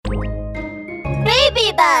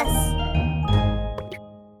Mystery Bus.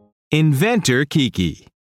 Inventor Kiki.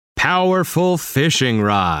 Powerful fishing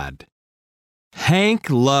rod. Hank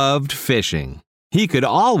loved fishing. He could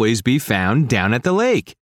always be found down at the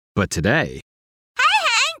lake. But today... Hi,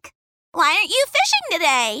 Hank! Why aren't you fishing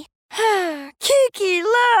today? Kiki,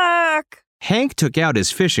 look! Hank took out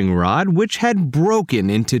his fishing rod, which had broken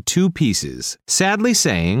into 2 pieces, sadly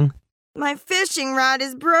saying, My fishing rod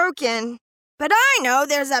is broken, but I know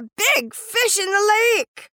there's a big fish in the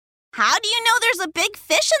lake. How do you know there's a big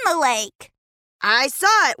fish in the lake? I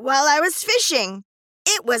saw it while I was fishing.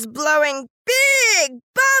 It was blowing big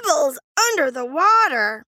bubbles under the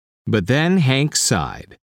water. But then Hank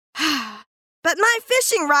sighed. But my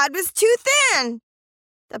fishing rod was too thin.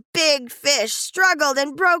 The big fish struggled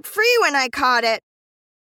and broke free when I caught it.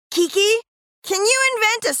 Kiki, can you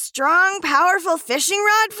invent a strong, powerful fishing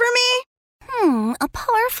rod for me? A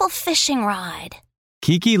powerful fishing rod.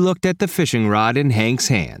 Kiki looked at the fishing rod in Hank's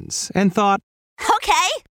hands and thought, Okay,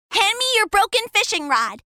 hand me your broken fishing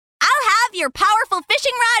rod. I'll have your powerful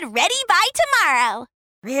fishing rod ready by tomorrow.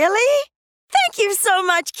 Really? Thank you so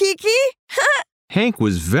much, Kiki. Hank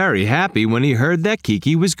was very happy when he heard that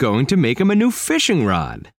Kiki was going to make him a new fishing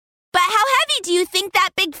rod. But how heavy do you think that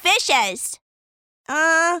big fish is?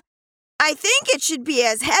 I think it should be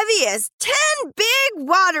as heavy as 10 big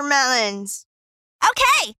watermelons.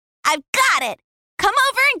 Okay, I've got it. Come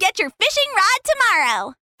over and get your fishing rod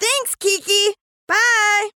tomorrow. Thanks, Kiki.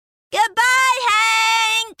 Bye. Goodbye,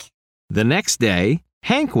 Hank. The next day,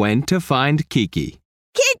 Hank went to find Kiki.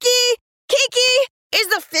 Kiki, is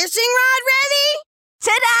the fishing rod ready?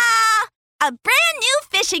 Ta-da! A brand new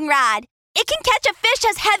fishing rod. It can catch a fish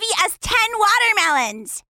as heavy as 10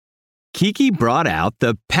 watermelons. Kiki brought out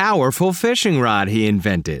the powerful fishing rod he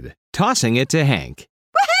invented, tossing it to Hank.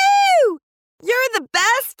 Woohoo! You're the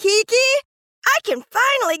best, Kiki. I can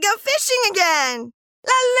finally go fishing again.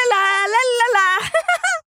 La la la la la la.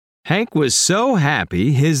 Hank was so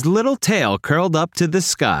happy his little tail curled up to the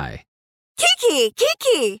sky.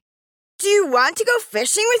 Kiki, do you want to go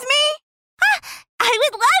fishing with me? I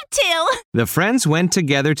would love to. The friends went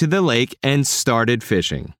together to the lake and started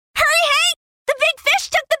fishing. Hurry, Hank! The big fish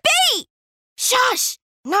took the bait! Shush!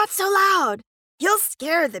 Not so loud. You'll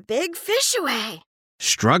scare the big fish away.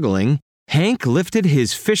 Struggling, Hank lifted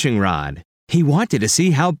his fishing rod. He wanted to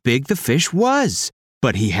see how big the fish was,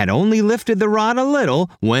 but he had only lifted the rod a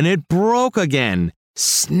little when it broke again.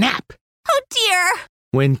 Snap! Oh, dear!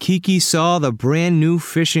 When Kiki saw the brand new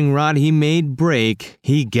fishing rod he made break,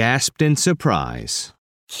 he gasped in surprise.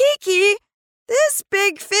 Kiki, this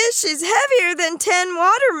big fish is heavier than 10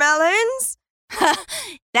 watermelons.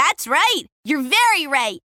 That's right. You're very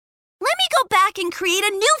right. Let me go back and create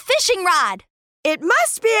a new fishing rod. It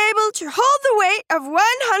must be able to hold the weight of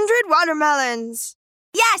 100 watermelons.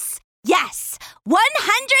 Yes, 100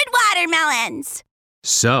 watermelons.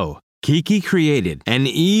 So, Kiki created an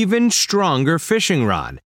even stronger fishing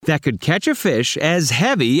rod that could catch a fish as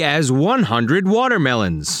heavy as 100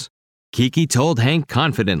 watermelons. Kiki told Hank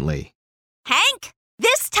confidently. Hank,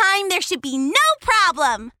 this time there should be no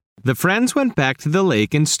problem. The friends went back to the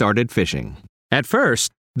lake and started fishing. At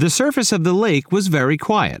first, the surface of the lake was very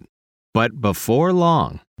quiet. But before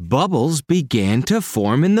long, bubbles began to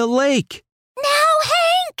form in the lake. Now,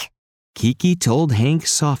 Hank! Kiki told Hank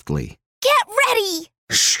softly. Get ready!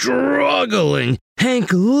 Struggling,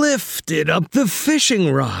 Hank lifted up the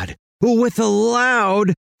fishing rod. With a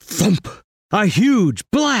loud thump, a huge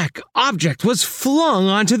black object was flung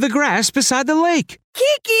onto the grass beside the lake.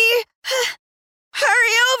 Kiki!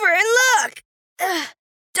 Hurry over and look!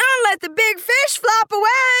 Don't let the big fish flop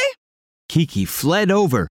away! Kiki fled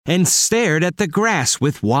over and stared at the grass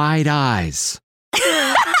with wide eyes.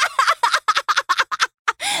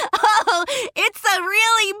 Oh, it's a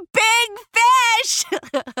really big fish!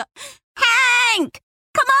 Hank,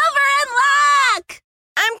 come over and look!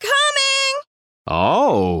 I'm coming!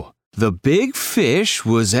 Oh, the big fish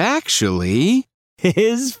was actually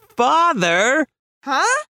his father.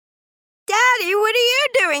 Huh? Daddy, what are you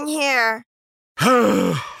doing here?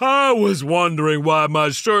 I was wondering why my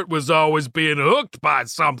shirt was always being hooked by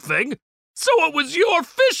something. So it was your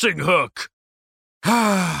fishing hook.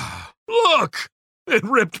 Look, it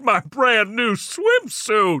ripped my brand new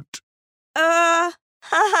swimsuit.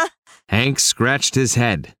 Hank scratched his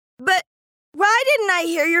head. But why didn't I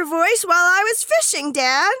hear your voice while I was fishing,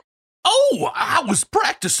 Dad? Oh, I was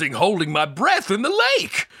practicing holding my breath in the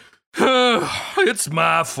lake. It's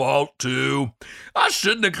my fault, too. I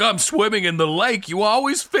shouldn't have come swimming in the lake you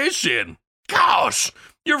always fish in. Gosh,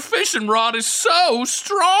 your fishing rod is so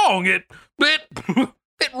strong. It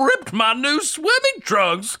ripped my new swimming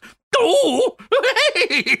trunks. Oh,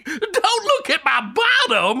 hey, don't look at my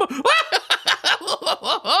bottom.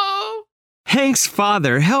 Hank's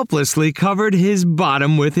father helplessly covered his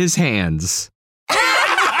bottom with his hands.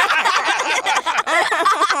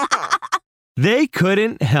 They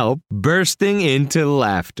couldn't help bursting into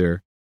laughter.